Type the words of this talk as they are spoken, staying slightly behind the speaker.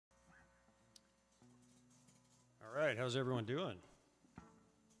right, how's everyone doing?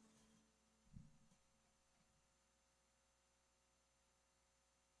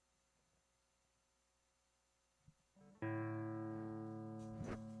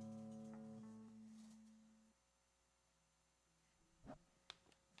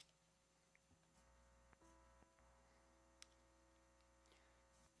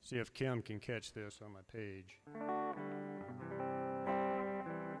 See if Kim can catch this on my page.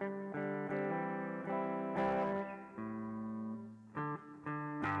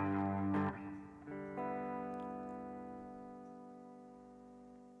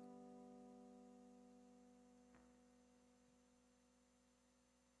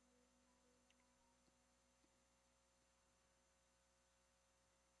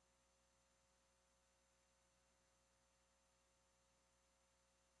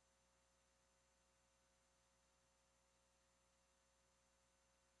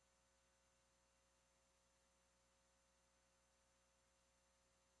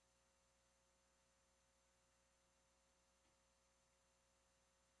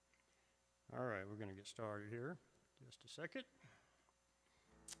 All right, we're going to get started here. Just a second.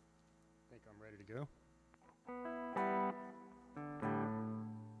 I think I'm ready to go.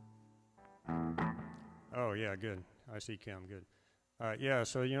 Oh, yeah, good. I see Kim, good. Yeah,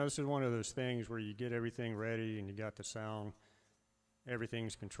 so, this is one of those things where you get everything ready and you got the sound,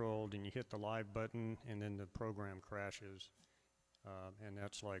 everything's controlled, and you hit the live button, and then the program crashes. And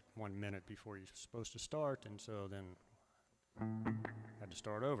that's like 1 minute before you're supposed to start, and so then had to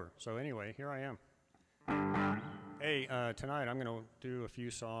start over. So anyway, here I am. Hey, tonight I'm going to do a few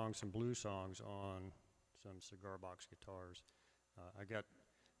songs, some blues songs on some cigar box guitars. I got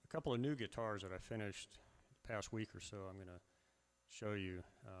a couple of new guitars that I finished the past week or so I'm going to show you.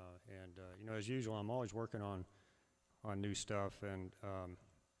 As usual, I'm always working on new stuff, and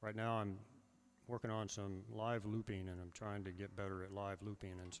right now I'm working on some live looping, and I'm trying to get better at live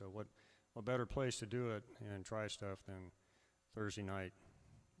looping. And so what better place to do it and try stuff than Thursday night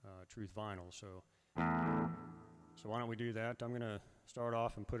Truth Vinyl. So why don't we do that? I'm going to start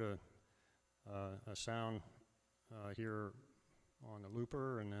off and put a sound here on the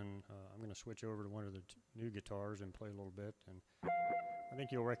looper, and then I'm going to switch over to one of the new guitars and play a little bit, and I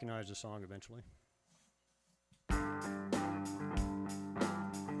think you'll recognize the song eventually.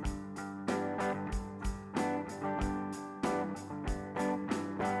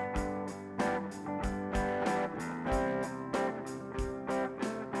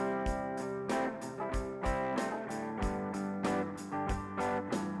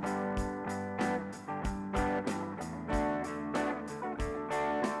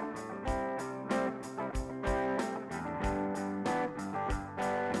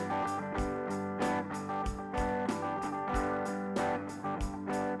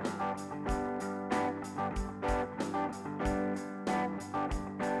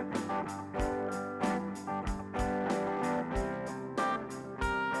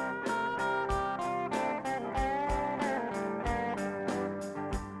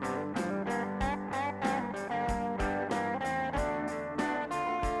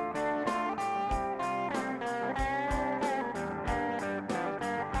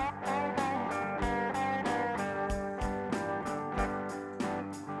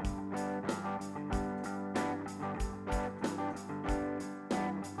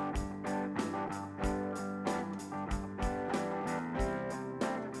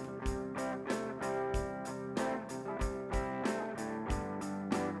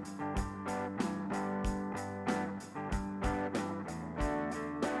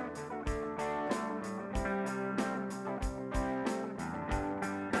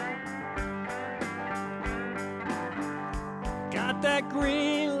 That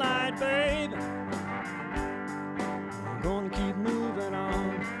green light, babe, I'm gonna keep moving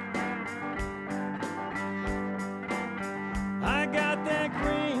on. I got that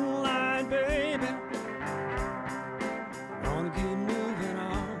green light, baby, I'm gonna keep moving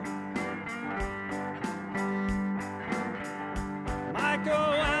on. Might go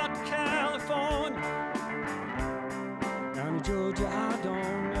out to California, down to Georgia, I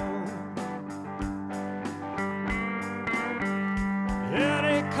don't know. Yeah,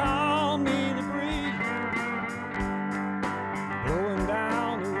 they call me the breeze, blowing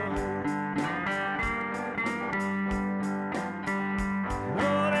down the road.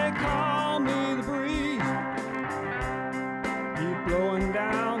 No, they call me the breeze, keep blowing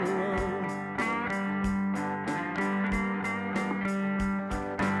down the road.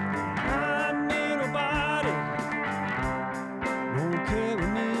 I need nobody, won't carry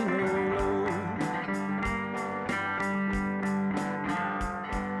me no load.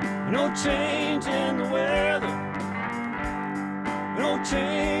 No change in the weather, no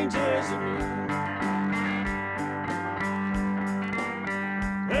changes in me.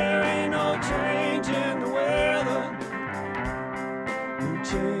 There ain't no change in the weather, no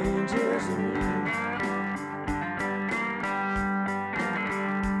changes in me.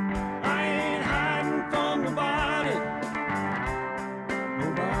 I ain't hiding from nobody,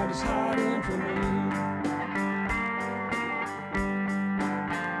 nobody's hiding from me.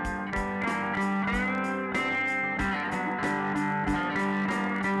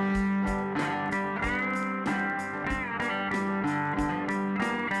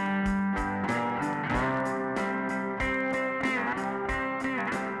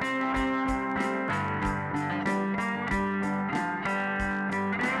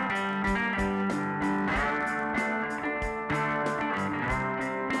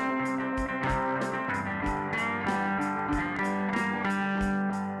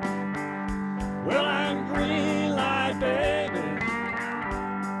 Well, I'm green light, baby.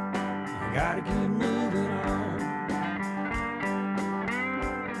 I gotta keep moving on.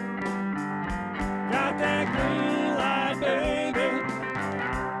 Got that green light, baby.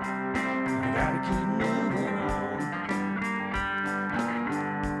 I gotta keep moving on.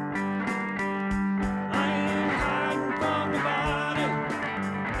 I ain't hiding from nobody.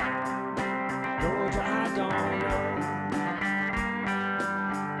 Georgia, I don't know.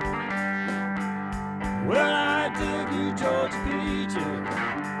 Well, I dig you, Georgia peaches,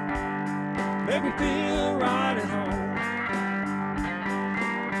 make me feel right at home.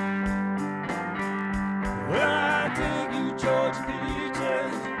 Well, I dig you, Georgia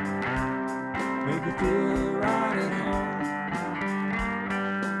peaches, make me feel right at home.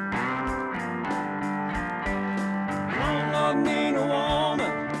 Don't love me, no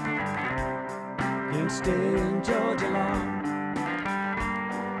woman can stay in Georgia long.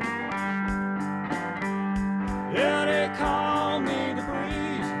 Yeah, they call me the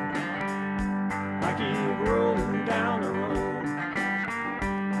breeze, I keep rolling down the road.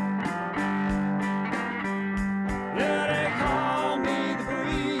 Yeah, they call me the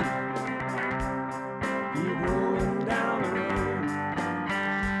breeze, keep rolling down the road.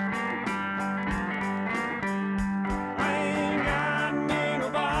 I ain't got me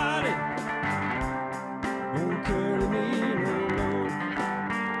nobody, won't carry me no load.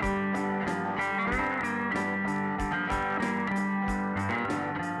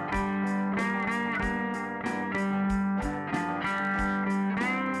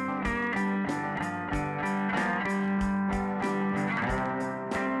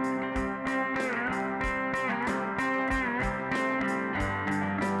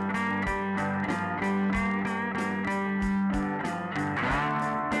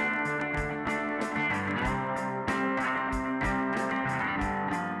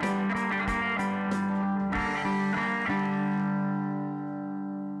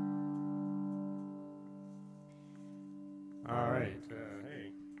 All right,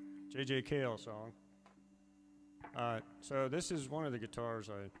 hey, J.J. Cale song. So this is one of the guitars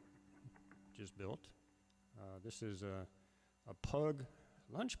I just built. This is a Pug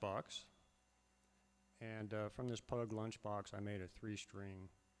lunchbox, and from this Pug lunchbox I made a 3-string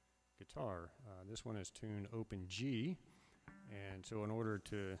guitar. This one is tuned open G, and so in order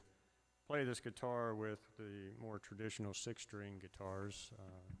to play this guitar with the more traditional 6-string guitars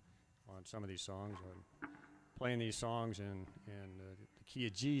on some of these songs, I'm playing these songs in the key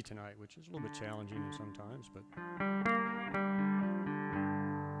of G tonight, which is a little bit challenging sometimes, but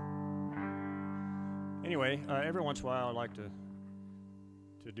anyway, every once in a while I like to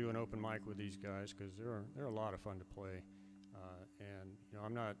do an open mic with these guys because they're a lot of fun to play, and you know,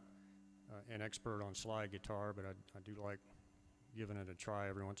 I'm not an expert on slide guitar, but I do like giving it a try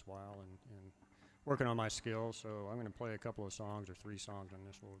every once in a while and working on my skills. So I'm going to play a couple of songs or 3 songs on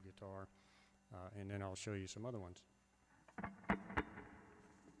this little guitar, and then I'll show you some other ones.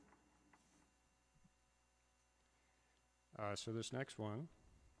 So this next one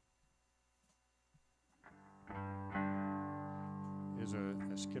is a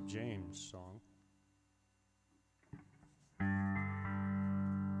Skip James song.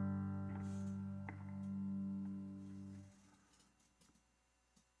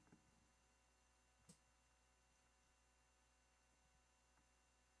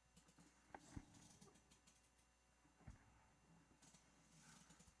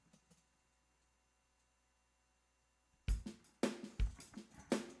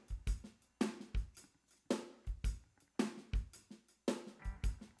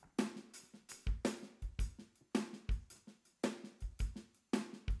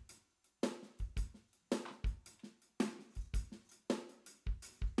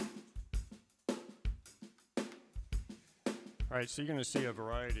 All right, so you're going to see a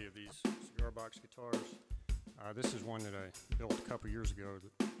variety of these cigar box guitars. This is one that I built a couple years ago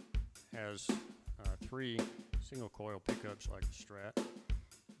that has 3 single coil pickups like the Strat,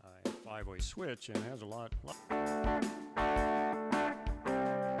 and a 5-way switch, and it has a lot.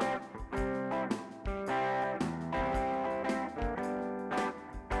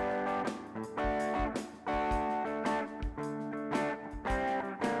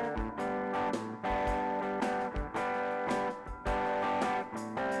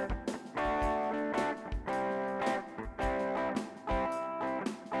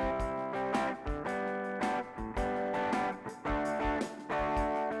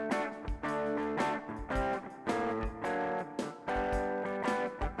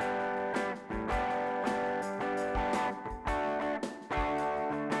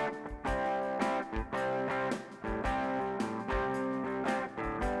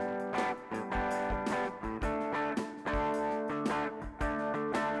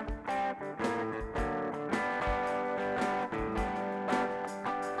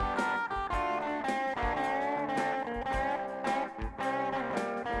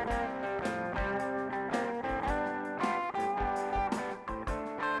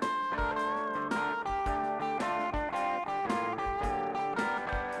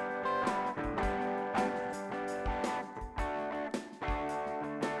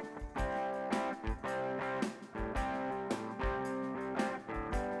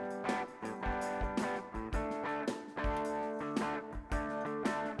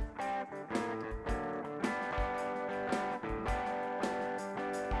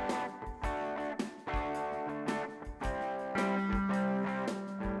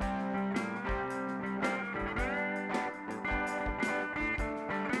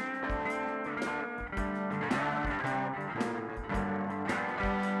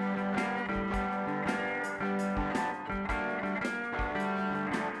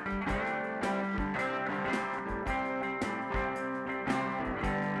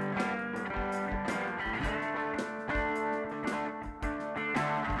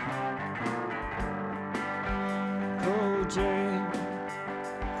 Jane,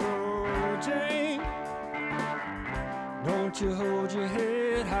 oh Jane, don't you hold your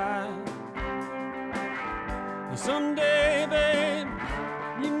head high. And someday, babe,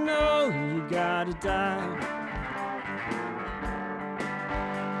 you know you gotta die.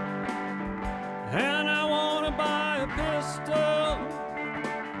 And I wanna buy a pistol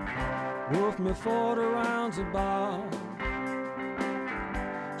worth me 40 rounds of ball.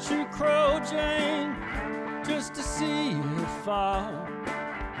 Shoot Crow Jane just to see her fall.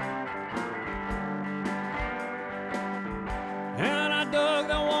 And I dug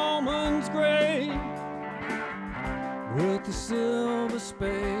the woman's grave with the silver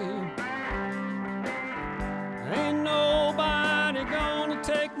spade. Ain't nobody gonna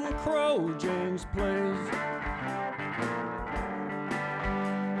take my Crow Jane's place.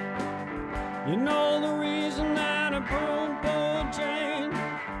 You know the reason that I burned poor Jane.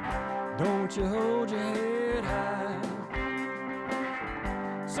 Don't you hold your head high.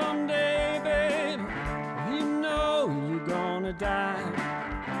 Someday, babe, you know you're gonna die.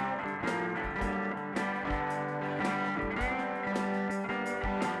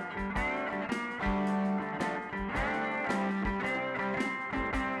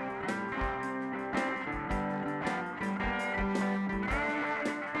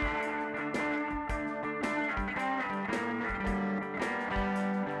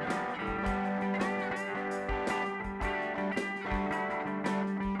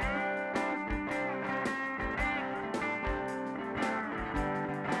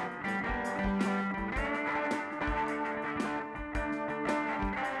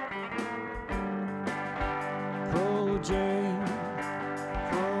 Jane,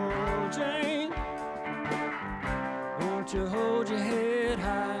 Crow Jane, won't you hold your head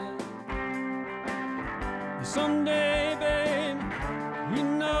high? Someday, babe, you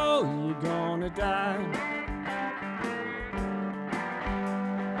know you're gonna die.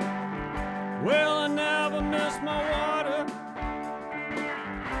 Well, I never miss my water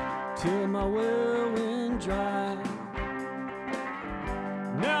till my well went dry.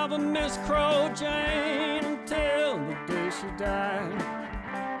 Never miss Crow Jane until the day she died.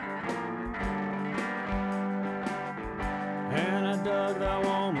 And I dug that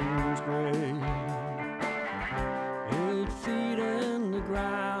woman's grave 8 feet in the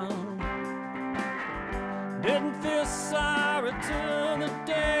ground. Didn't feel sorry till the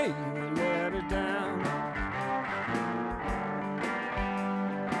day they let her down.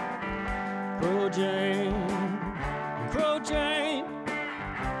 Crow Jane, Crow Jane,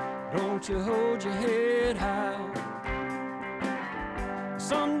 don't you hold your head high.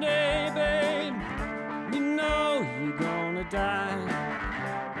 someday, babe, you know you're gonna die.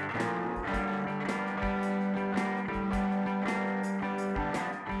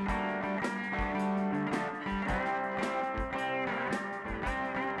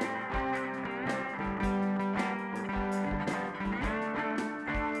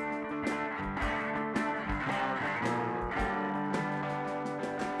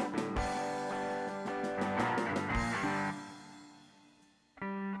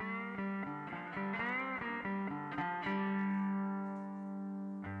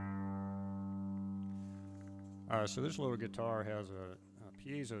 So this little guitar has a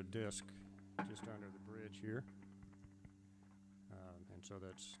piezo disc just under the bridge here, and so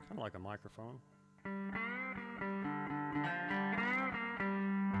that's kind of like a microphone.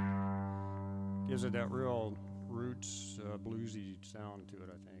 Gives it that real roots, bluesy sound to it,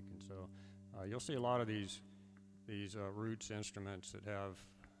 I think. And so you'll see a lot of these roots instruments that have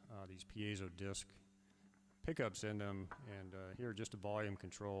these piezo disc pickups in them, and here just a volume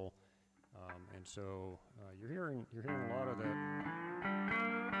control. And so you're hearing a lot of that.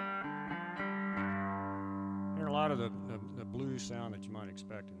 Hearing a lot of the blues sound that you might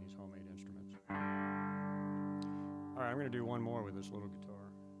expect in these homemade instruments. All right, I'm going to do one more with this little guitar.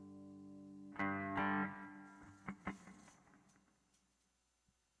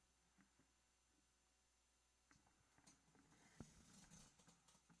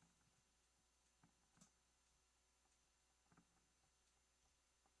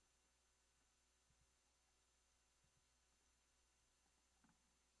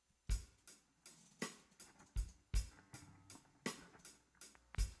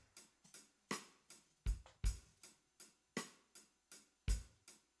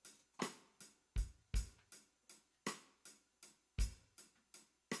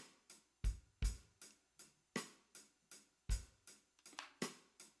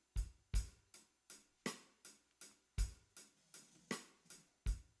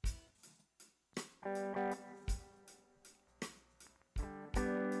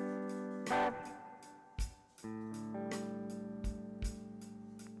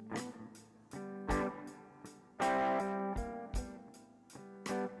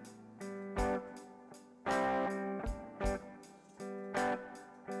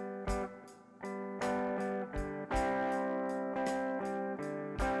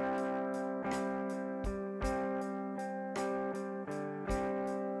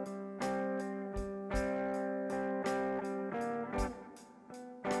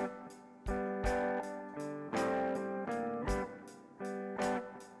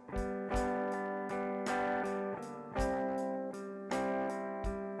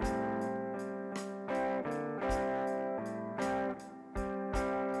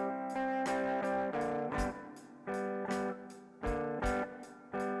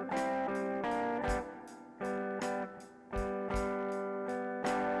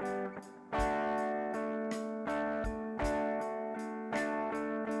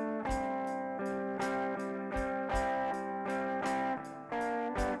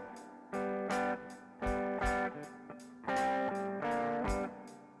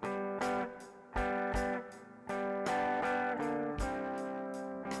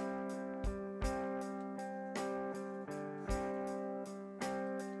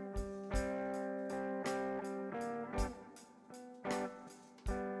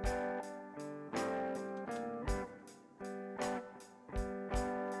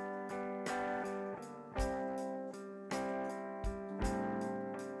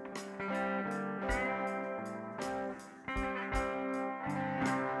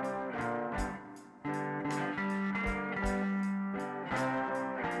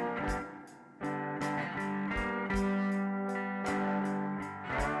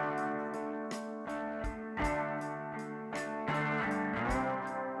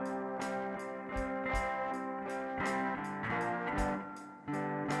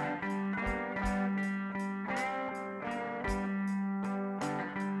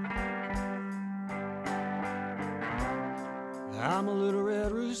 I'm a little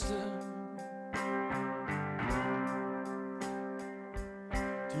red rooster,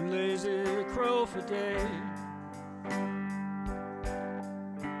 too lazy to crow for day.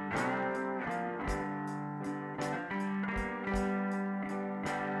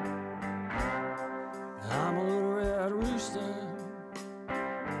 I'm a little red rooster,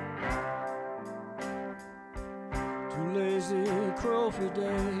 too lazy to crow for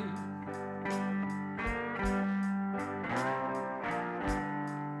day.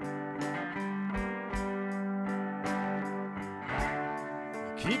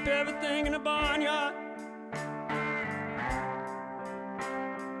 Keep everything in a barnyard,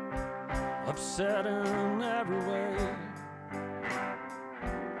 upset in every way.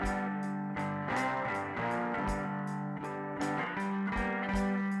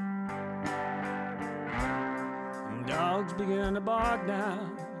 And dogs begin to bark now.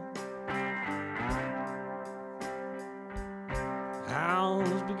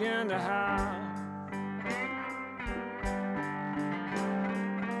 Hounds begin to howl.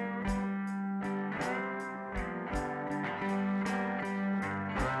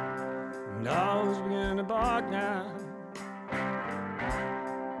 Dogs begin to bark now.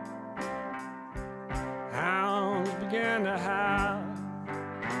 Hounds begin to howl.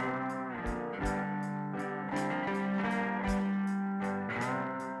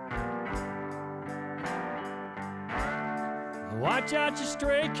 Watch out, you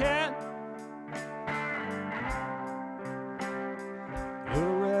stray cat.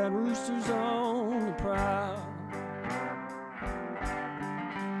 Little red rooster's on the prowl.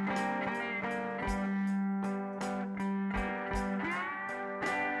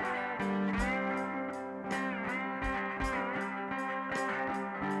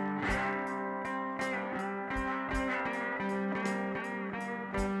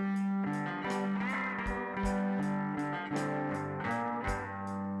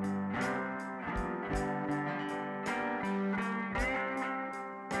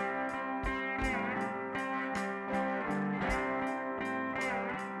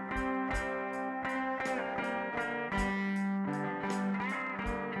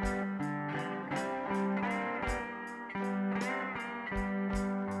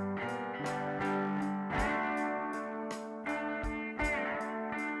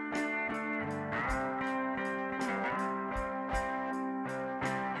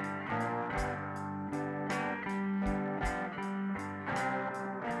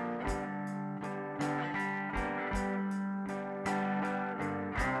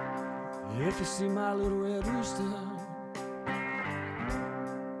 If you see my little red rooster,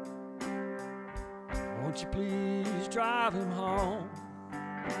 won't you please drive him home?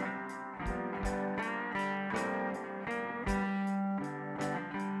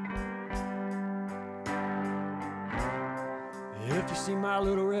 If you see my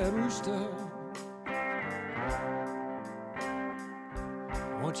little red rooster,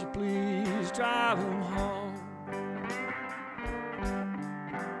 won't you please drive him home?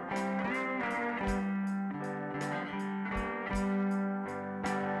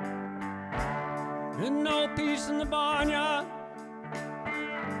 And no peace in the barnyard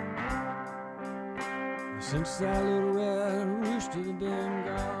since that little red rooster been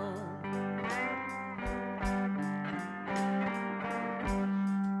gone.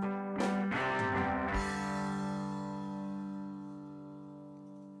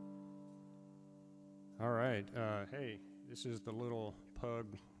 All right, hey, this is the little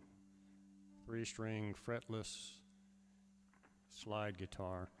Pug 3-string fretless slide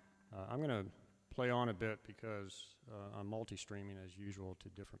guitar. I'm gonna play on a bit because I'm multi-streaming as usual to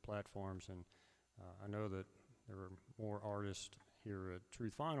different platforms, and I know that there are more artists here at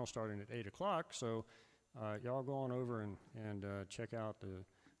Truth Final starting at 8 o'clock, so y'all go on over and check out the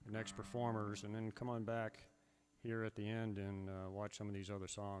next performers, and then come on back here at the end and watch some of these other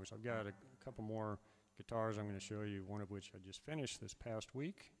songs. I've got a couple more guitars I'm going to show you, one of which I just finished this past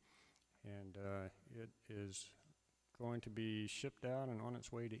week, and it is going to be shipped out and on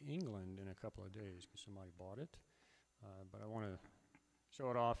its way to England in a couple of days because somebody bought it. But I want to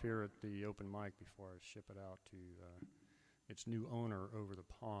show it off here at the open mic before I ship it out to its new owner over the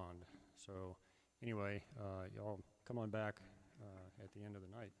pond. So anyway, y'all come on back at the end of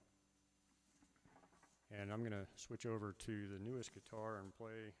the night. And I'm going to switch over to the newest guitar and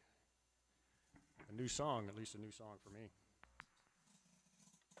play a new song, at least a new song for me.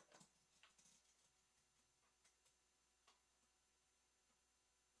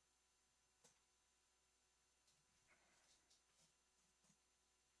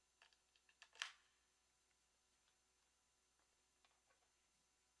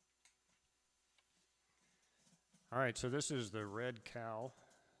 All right, so this is the Red Cow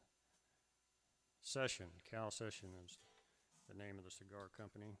Session. Cow Session is the name of the cigar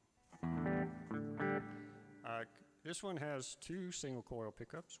company. This one has 2 single coil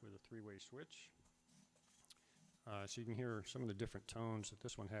pickups with a 3-way switch. So you can hear some of the different tones that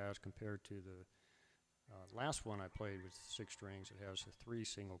this one has compared to the last one I played with 6 strings. It has the 3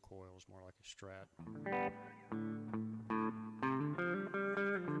 single coils, more like a Strat.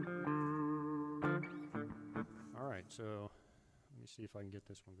 All right, so let me see if I can get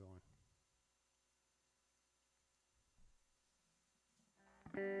this one going.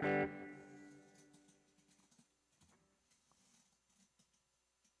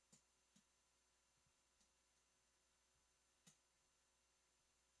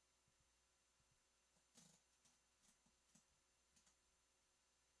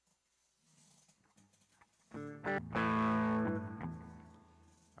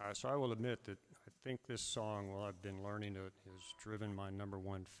 So I will admit that I think this song, while I've been learning it, has driven my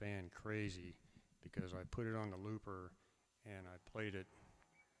 #1 fan crazy because I put it on the looper and I played it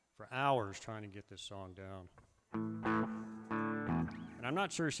for hours trying to get this song down. And I'm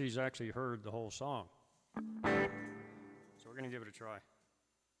not sure she's actually heard the whole song. So we're going to give it a try.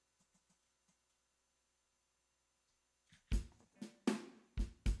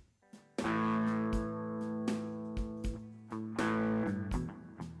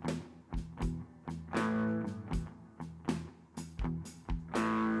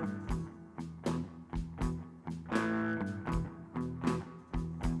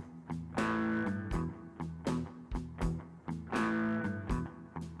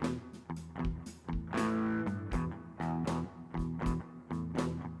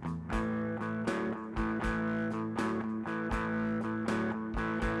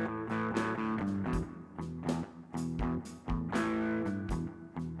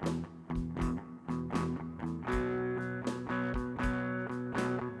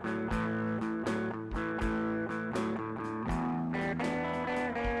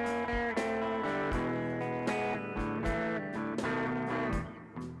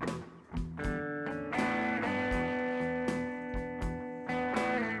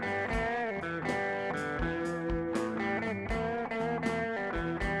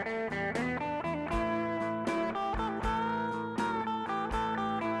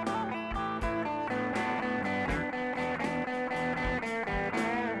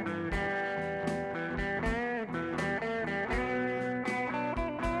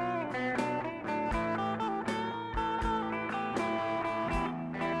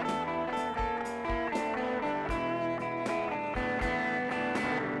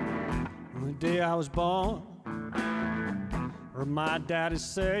 The day I was born, heard my daddy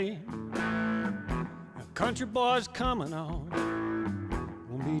say, a country boy's coming on,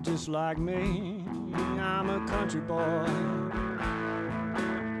 gonna be just like me. I'm a country boy,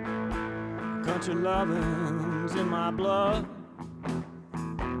 country loving's in my blood.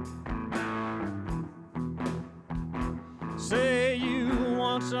 Say you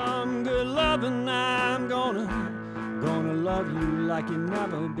want some good loving, I'm gonna love you like you've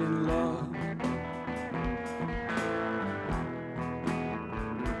never been loved.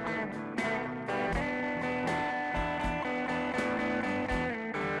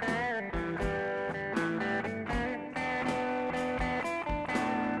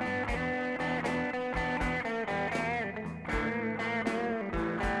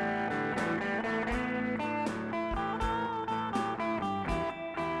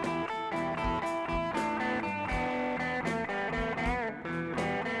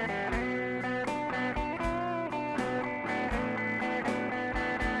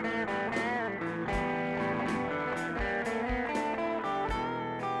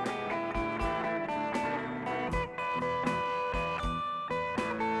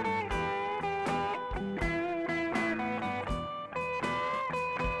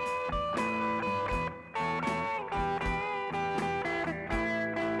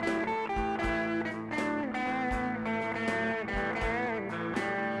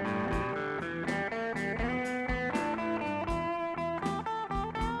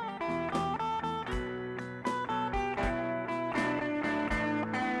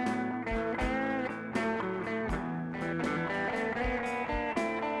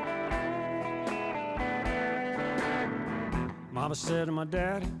 Mama said to my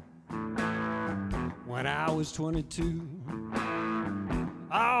daddy when I was 22,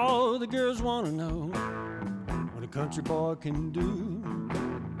 all the girls want to know what a country boy can do.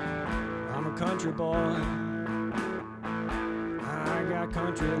 I'm a country boy, I got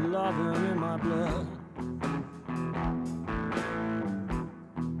country loving in my blood.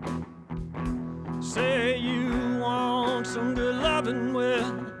 Say you want some good loving, well,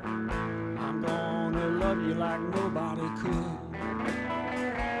 I'm gonna love you like nobody could.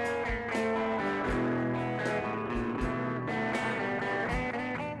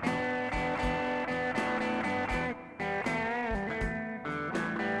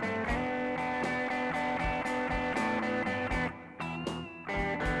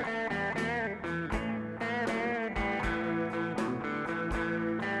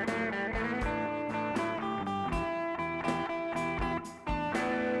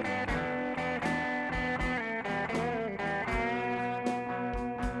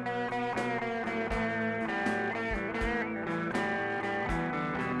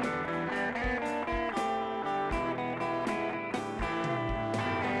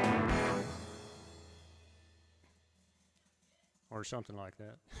 Or something like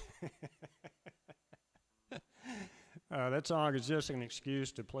that. That song is just an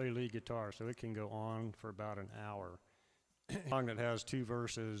excuse to play lead guitar, so it can go on for about an hour. A song that has 2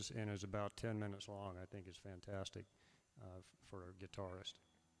 verses and is about 10 minutes long, I think is fantastic for a guitarist.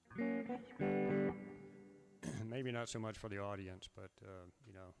 Maybe not so much for the audience, but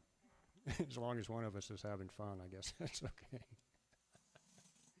you know, as long as one of us is having fun, I guess that's okay.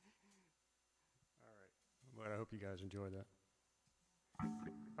 All right, but I hope you guys enjoy that.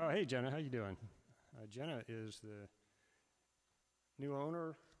 Oh, hey Jenna, how you doing? Jenna is the new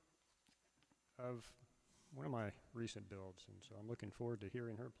owner of one of my recent builds, and so I'm looking forward to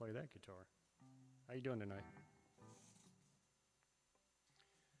hearing her play that guitar. How you doing tonight?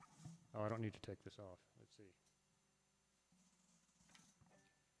 Oh, I don't need to take this off. Let's see.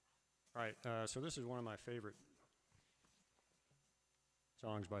 All right, so this is one of my favorite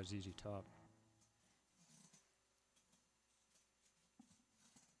songs by ZZ Top.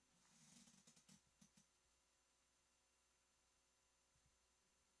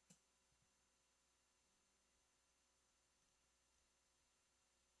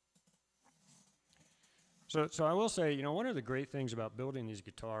 So I will say, you know, one of the great things about building these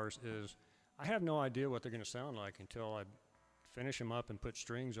guitars is I have no idea what they're going to sound like until I finish them up and put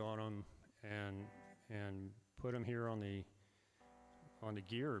strings on them and put them here on the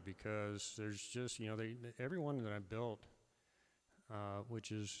gear, because there's just, you know, every one that I built,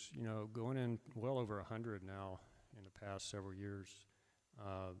 which is, you know, going in well over 100 now in the past several years,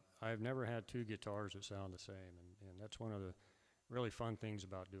 I've never had 2 guitars that sound the same, and that's one of the really fun things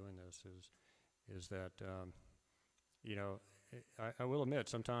about doing this is that, you know, I will admit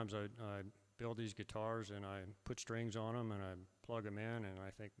sometimes I build these guitars and I put strings on them and I plug them in and I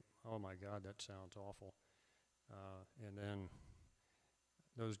think, oh my God, that sounds awful. And then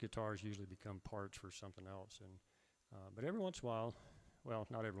those guitars usually become parts for something else. And but every once in a while, well,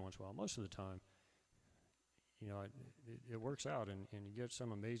 not every once in a while, most of the time, you know, it works out and you get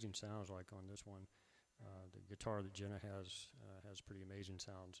some amazing sounds like on this one. The guitar that Jenna has pretty amazing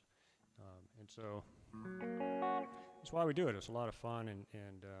sounds. And so that's why we do it. It's a lot of fun, and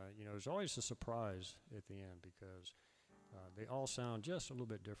you know, there's always a surprise at the end because they all sound just a little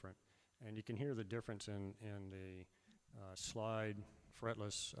bit different, and you can hear the difference in the slide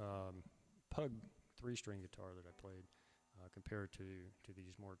fretless Pug 3-string guitar that I played compared to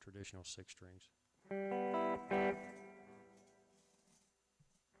these more traditional 6 strings.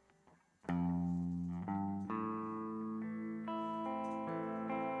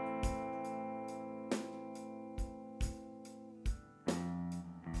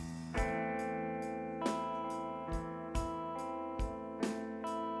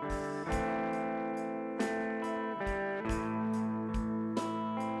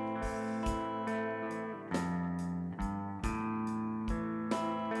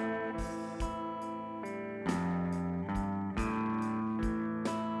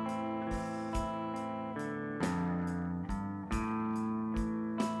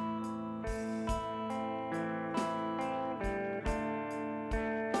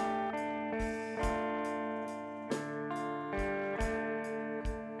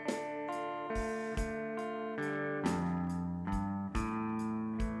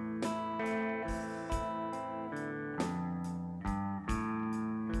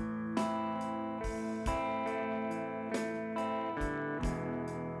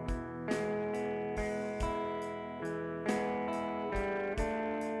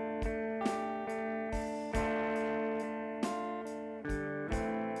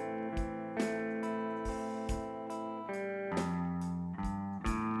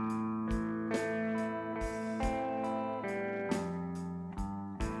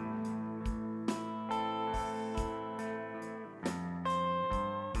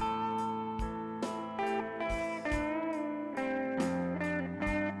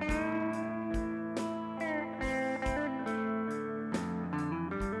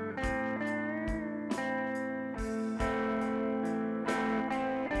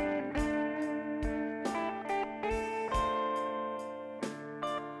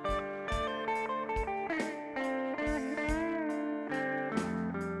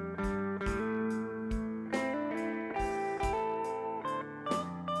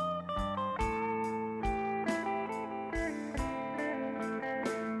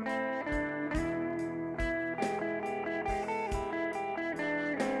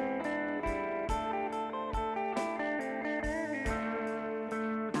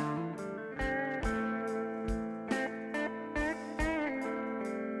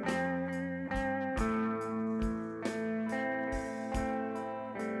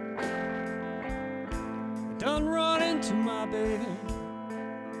 Done run into my baby.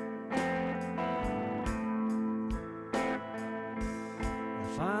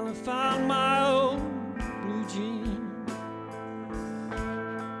 Finally found my old blue jean.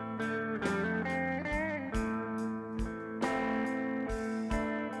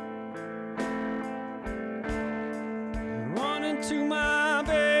 Running to my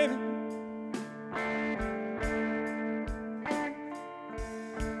baby,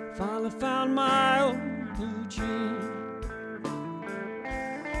 finally found my old blue jean.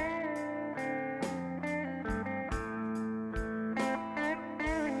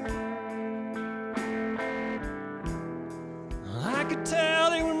 I could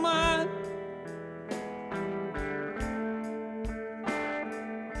tell they were mine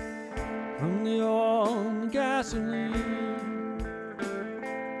from the oil and the gasoline.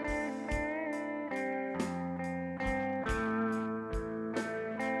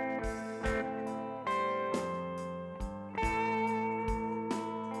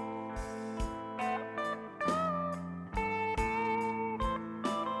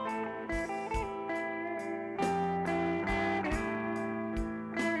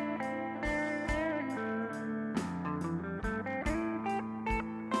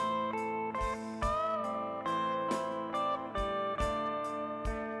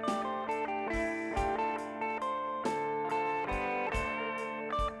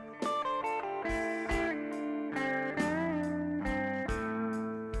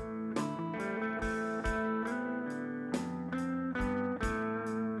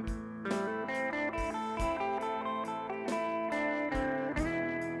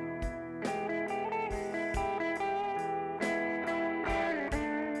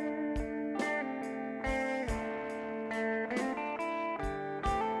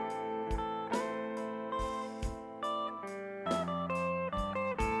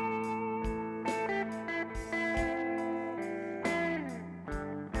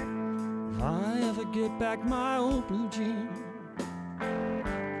 If I ever get back my old blue jean,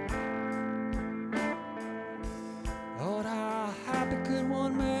 Lord, how happy could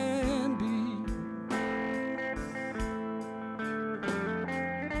one man be?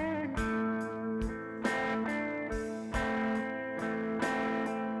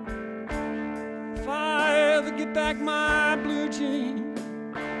 If I ever get back my blue jean,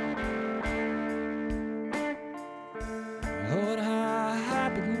 Lord, how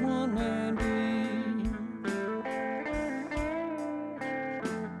happy could one man be?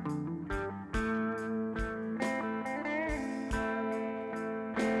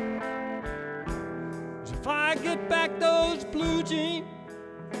 If I get back those blue jeans,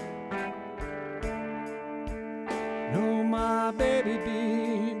 know my baby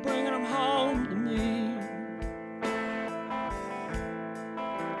be bringing them home to me.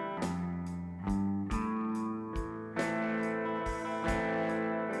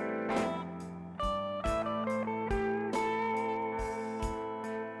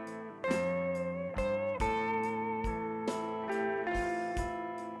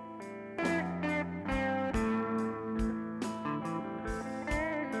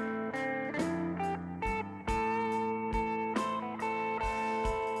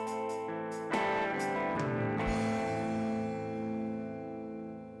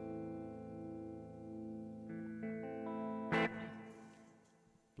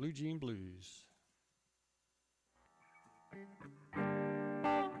 Blue Jean Blues.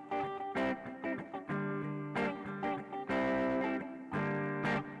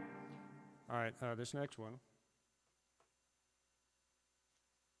 All right, this next one.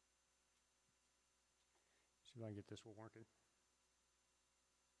 See if I can get this one working.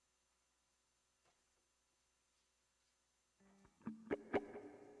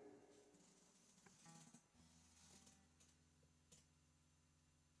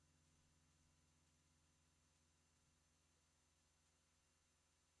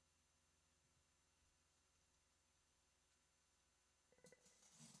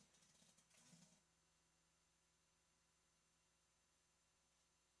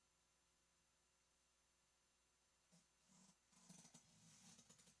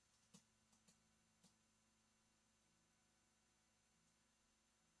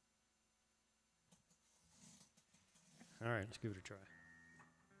 All right, let's give it a try.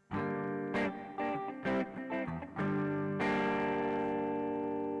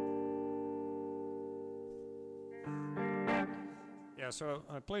 Yeah, so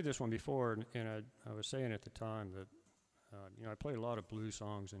I played this one before, and I was saying at the time that you know, I played a lot of blues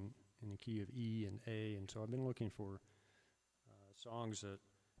songs in the key of E and A, and so I've been looking for songs that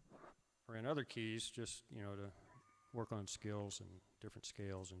are in other keys, just, you know, to work on skills and different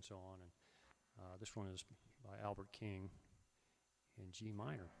scales and so on. And this one is by Albert King in G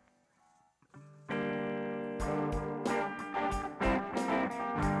minor.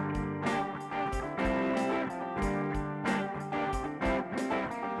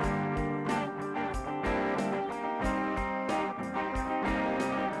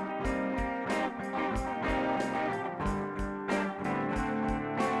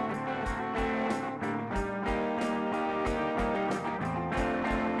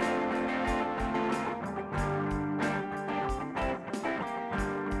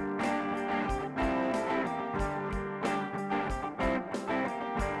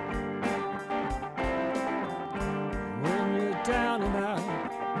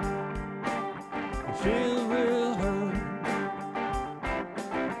 feel real hurt.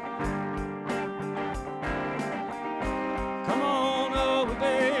 Come on over,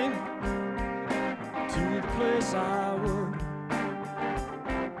 babe, to the place I work.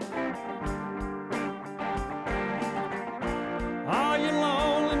 All your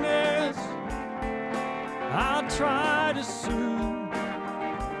loneliness I'll try to soothe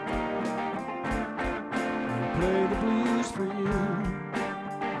and play the blues for you.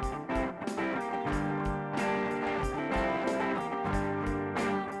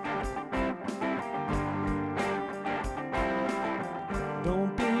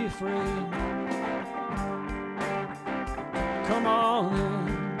 Don't be afraid. Come on in.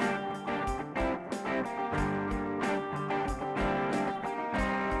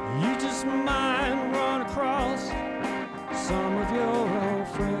 You just might run across some of your old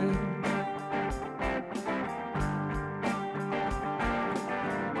friends.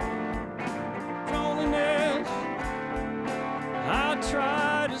 Loneliness I'll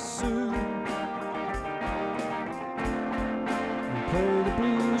try to soothe and play the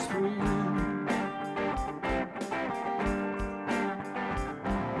blues for you.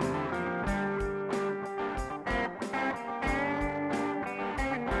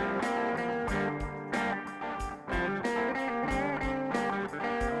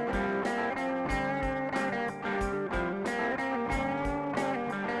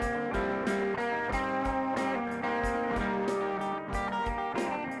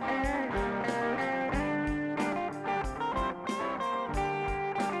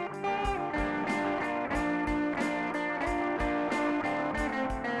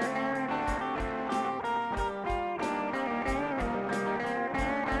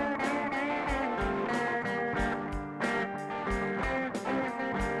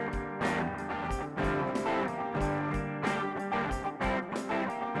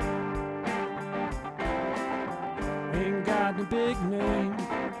 Ain't got no big name,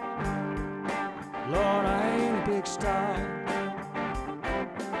 Lord, I ain't a big star.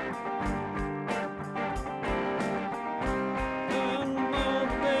 Come on,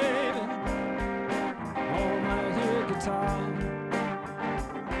 baby, on my little guitar.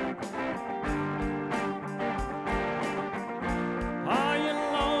 All your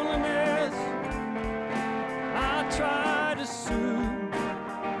loneliness I try to soothe,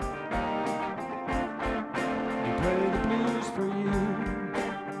 play the blues for you.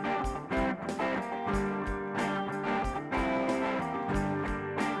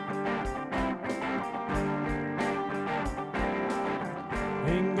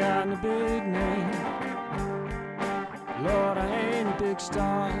 Ain't got no big name, Lord, I ain't a big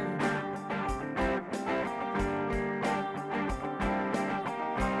star.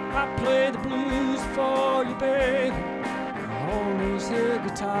 I play the blues for you, baby, on this here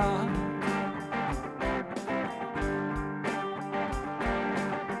guitar.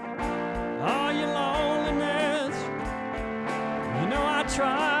 All your loneliness, you know I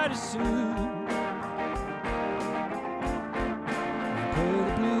try to soothe and play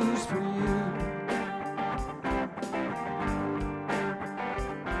the blues for you.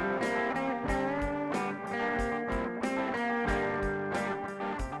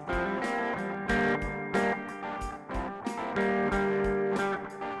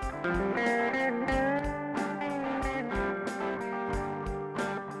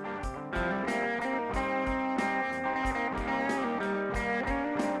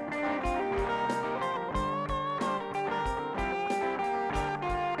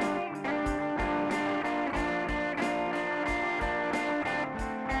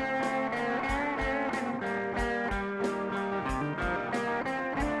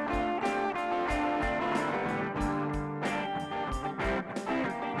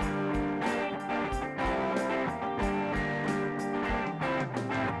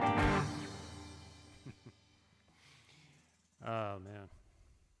 Oh, man.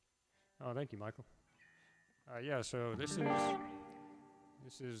 Oh, thank you, Michael. Yeah, so this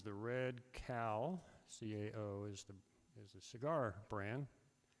is the Red Cow, CAO is the cigar brand,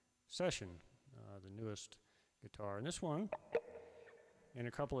 Session, the newest guitar. And this one, in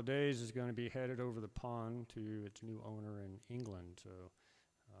a couple of days, is going to be headed over the pond to its new owner in England. So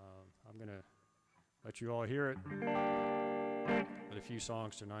I'm going to let you all hear it with a few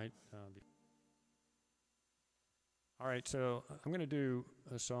songs tonight. All right, so I'm going to do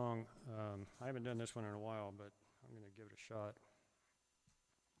a song. I haven't done this one in a while, but I'm going to give it a shot.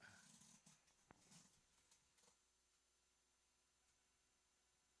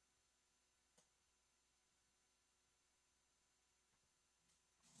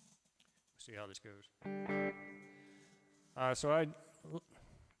 See how this goes. So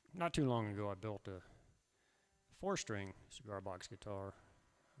not too long ago, I built 4-string cigar box guitar,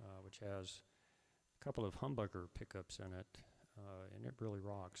 which has a couple of humbucker pickups in it, and it really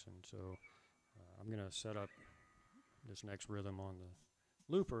rocks. And so I'm going to set up this next rhythm on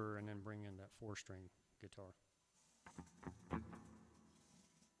the looper and then bring in that 4-string guitar.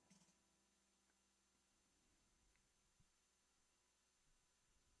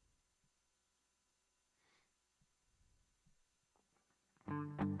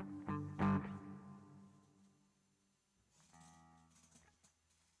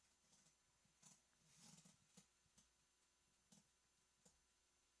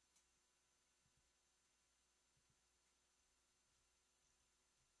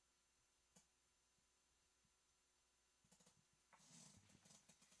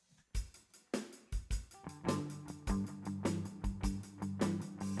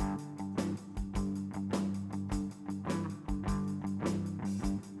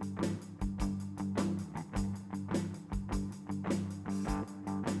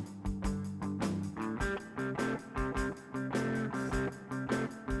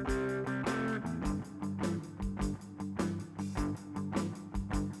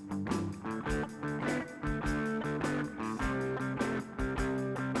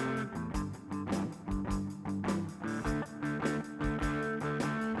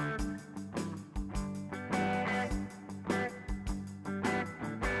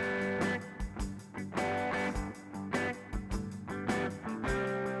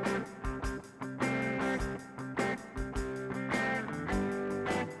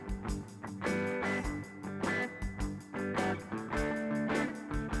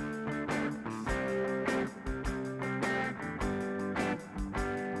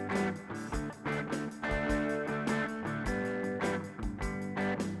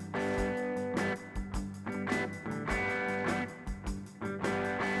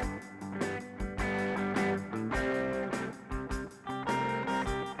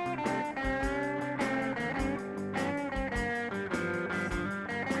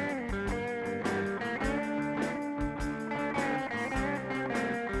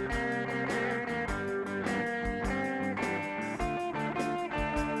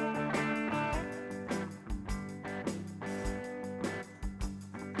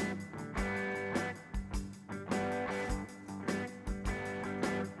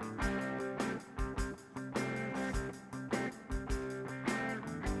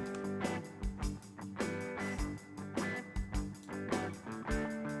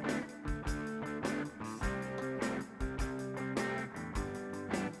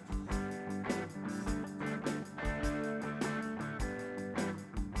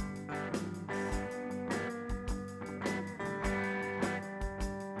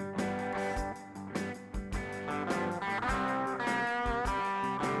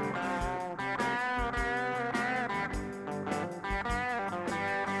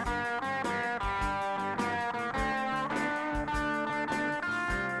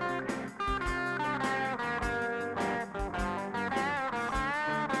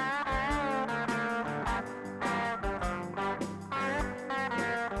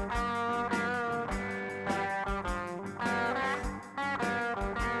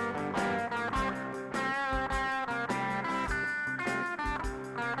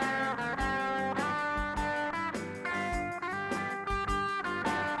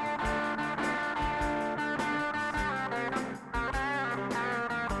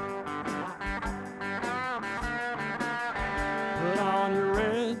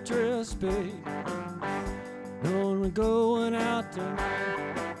 babe, knowing we're going out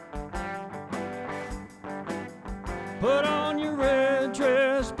tonight. Put on your red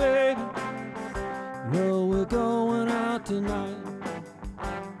dress, baby, know we're going out tonight.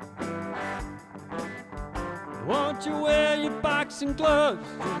 Won't you wear your boxing gloves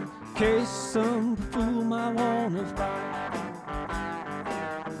in case some fool might wanna fight?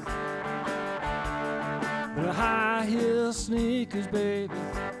 The high heel sneakers, baby,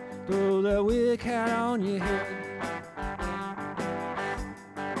 throw that wig hat on your head.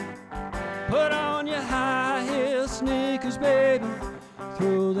 Put on your high heel sneakers, baby,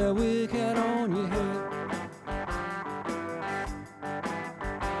 throw that wig hat on your head.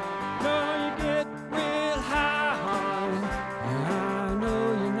 No, you get real high, honey, and I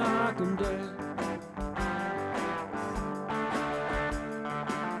know you knock 'em dead.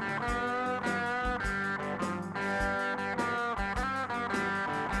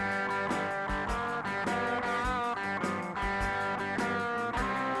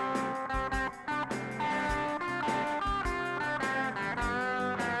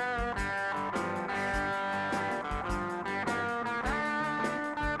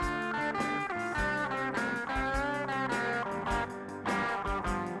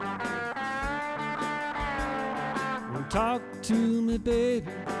 talk to me,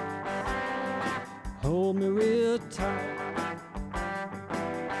 baby? Hold me real tight.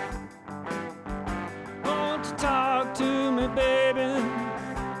 Won't you talk to me, baby?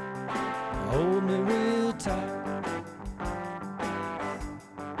 Hold me real tight.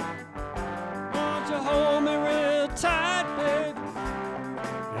 Won't you hold me real tight, baby?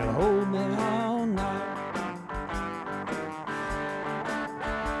 And hold me all night.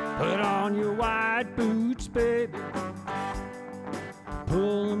 Put on your white boots, baby.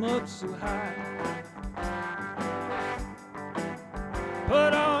 Pull them up so high.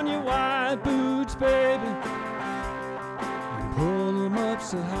 Put on your white boots, baby, and pull them up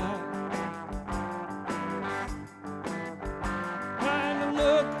so high. Trying to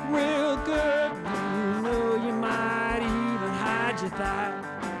look real good, you know you might even hide your thigh.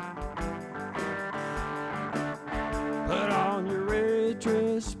 Put on your red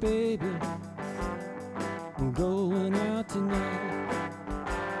dress, baby, we're going out tonight.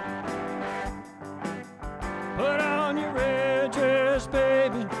 Put on your red dress,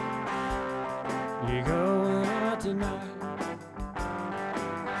 baby, you're going out tonight.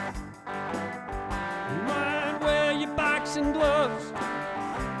 You might wear your boxing gloves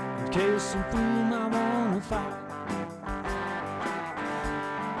in case some fool might wanna fight.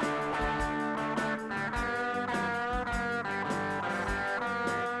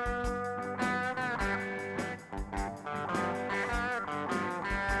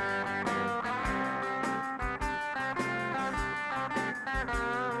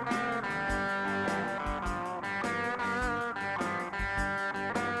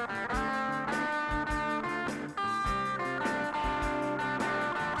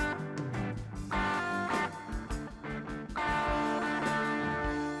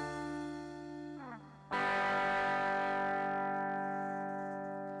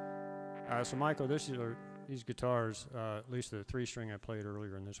 So Michael, these guitars, at least the 3-string I played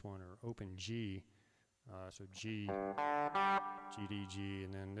earlier in this one, are open G. So G, G, D, G,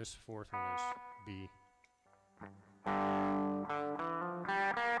 and then this fourth one is B.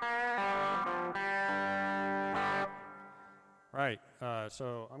 Right,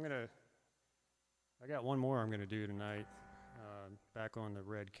 so I got one more I'm gonna do tonight, back on the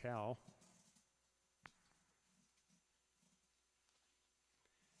Red Cow.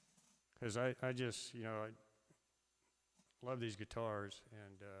 Because I just, I love these guitars,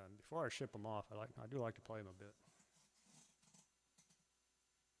 and before I ship them off, I do like to play them a bit.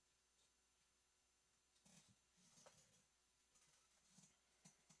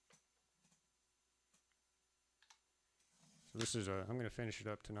 So this is I'm going to finish it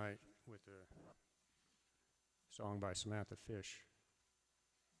up tonight with a song by Samantha Fish.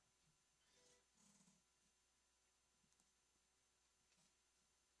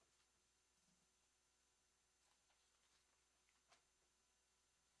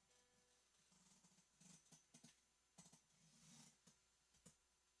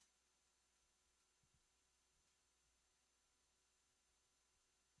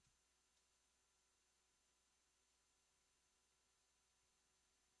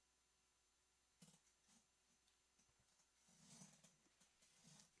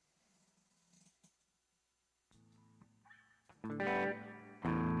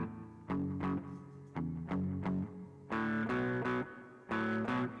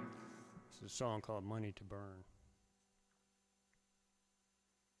 It's a song called Money to Burn.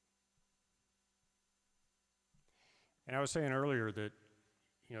 And I was saying earlier that,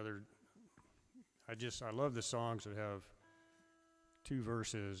 I love the songs that have 2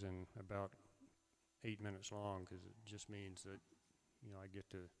 verses and about 8 minutes long, because it just means that, I get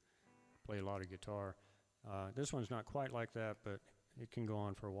to play a lot of guitar. This one's not quite like that, but it can go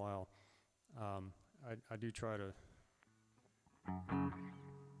on for a while. I do try to,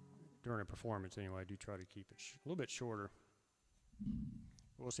 during a performance anyway, I do try to keep it a little bit shorter.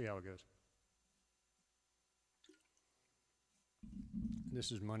 We'll see how it goes.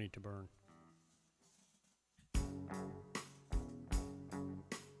 This is Money to Burn.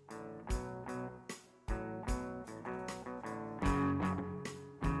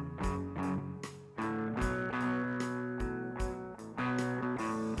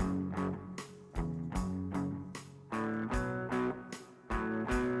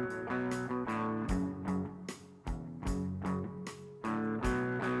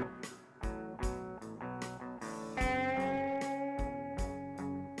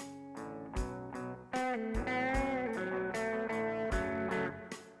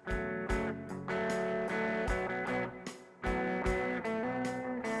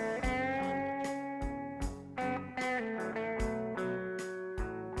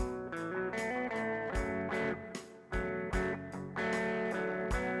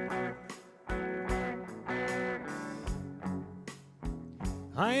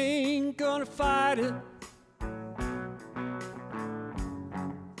 I ain't gonna fight it.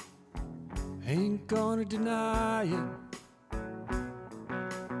 Ain't gonna deny it.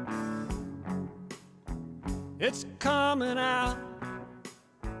 It's coming out.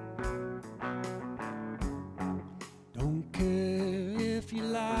 Don't care if you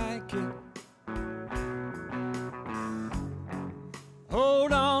like it.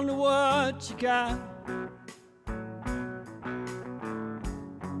 Hold on to what you got.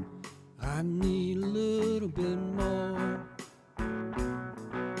 I need a little bit more.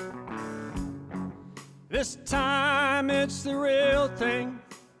 This time it's the real thing.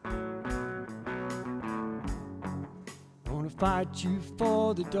 Gonna fight you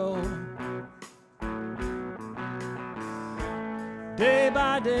for the door. Day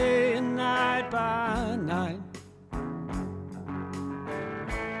by day and night by night.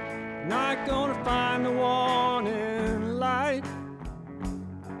 Not gonna find the warning light.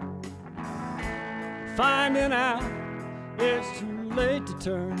 Finding out it's too late to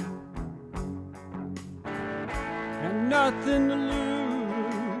turn. And nothing to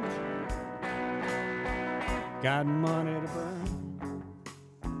lose. Got money to burn.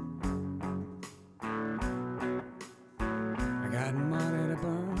 I got money to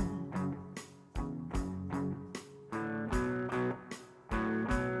burn.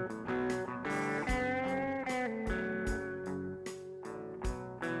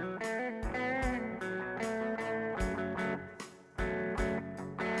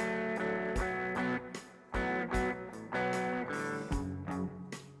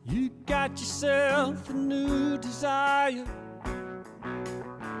 You got yourself a new desire.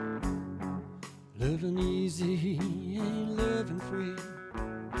 Living easy ain't living free.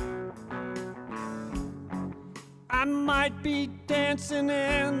 I might be dancing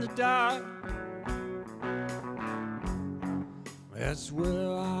in the dark. That's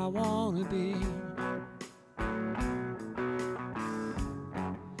where I wanna be.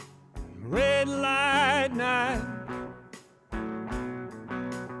 Red light night.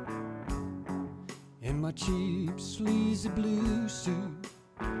 In my cheap, sleazy blue suit.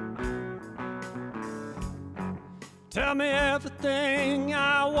 Tell me everything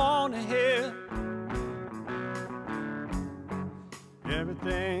I want to hear.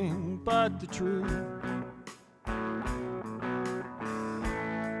 Everything but the truth.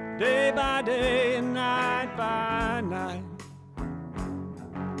 Day by day and night by night.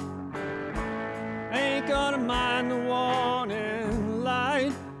 Ain't gonna mind the warning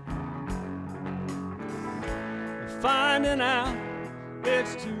light. Finding out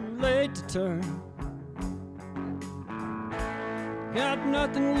it's too late to turn. Got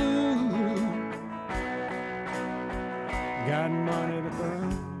nothing to lose. Got money to burn.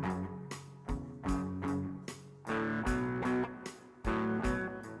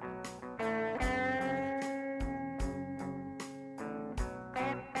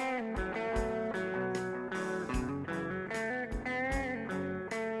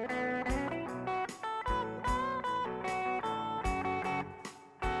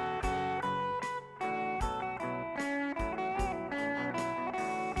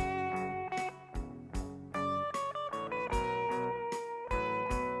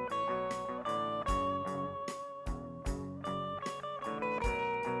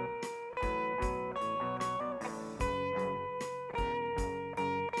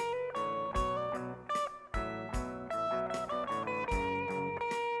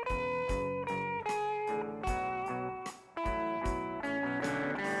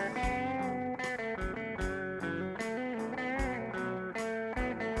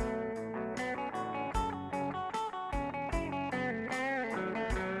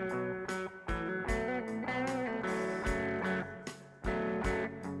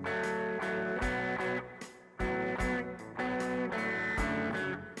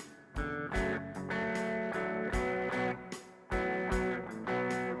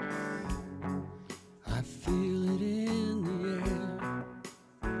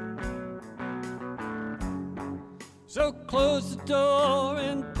 So close the door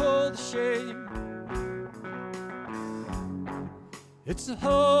and pull the shade. It's a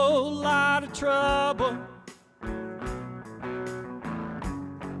whole lot of trouble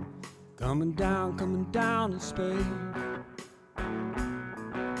coming down in spade.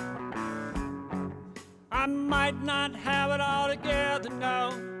 I might not have it all together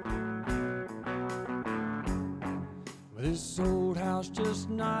now, but this old house just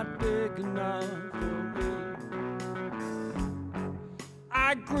not big enough for me.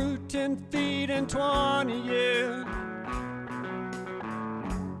 I grew 10 feet in 20 years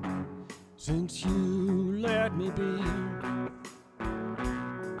since you let me be.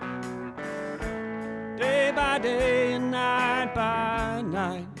 by day and night by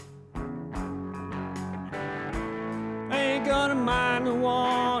night. Ain't gonna mind the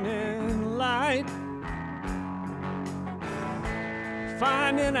warning light.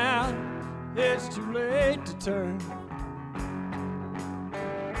 Finding out it's too late to turn.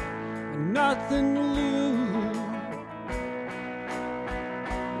 Nothing to lose.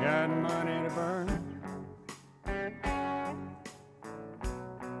 Got money to burn.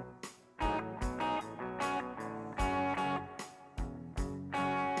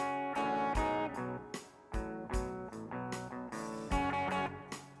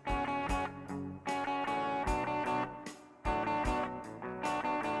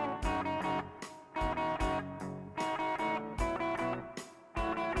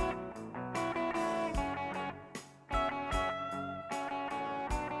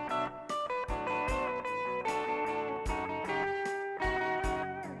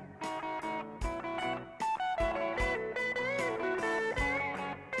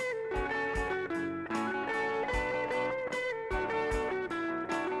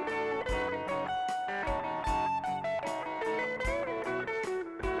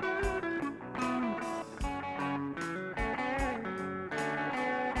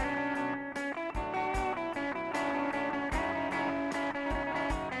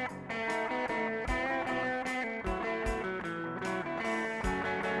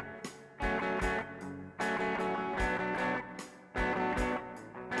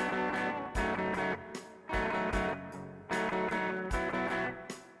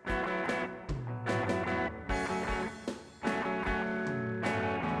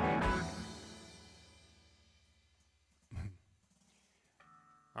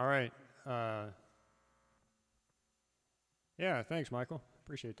 All right. Yeah, thanks, Michael.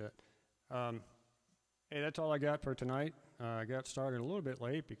 Appreciate that. Hey, that's all I got for tonight. I got started a little bit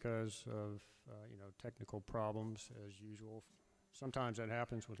late because of technical problems as usual. Sometimes that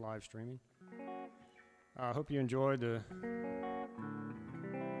happens with live streaming. I hope you enjoyed the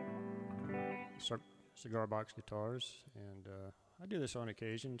cigar box guitars, and I do this on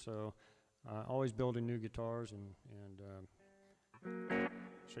occasion, so always building new guitars and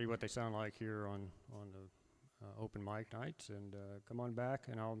show you what they sound like here on the open mic nights. And come on back,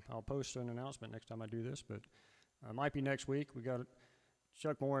 and I'll post an announcement next time I do this, but might be next week. We got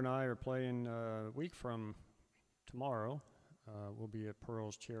Chuck Moore and I are playing a week from tomorrow. We'll be at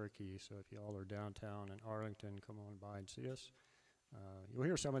Pearl's Cherokee, so if y'all are downtown in Arlington, come on by and see us. You'll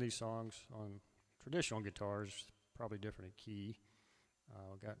hear some of these songs on traditional guitars, probably different in key.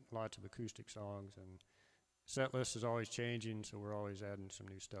 We've got lots of acoustic songs, and set list is always changing, so we're always adding some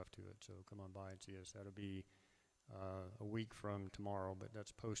new stuff to it. So come on by and see us. That'll be a week from tomorrow, but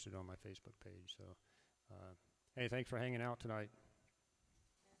that's posted on my Facebook page. So, hey, thanks for hanging out tonight.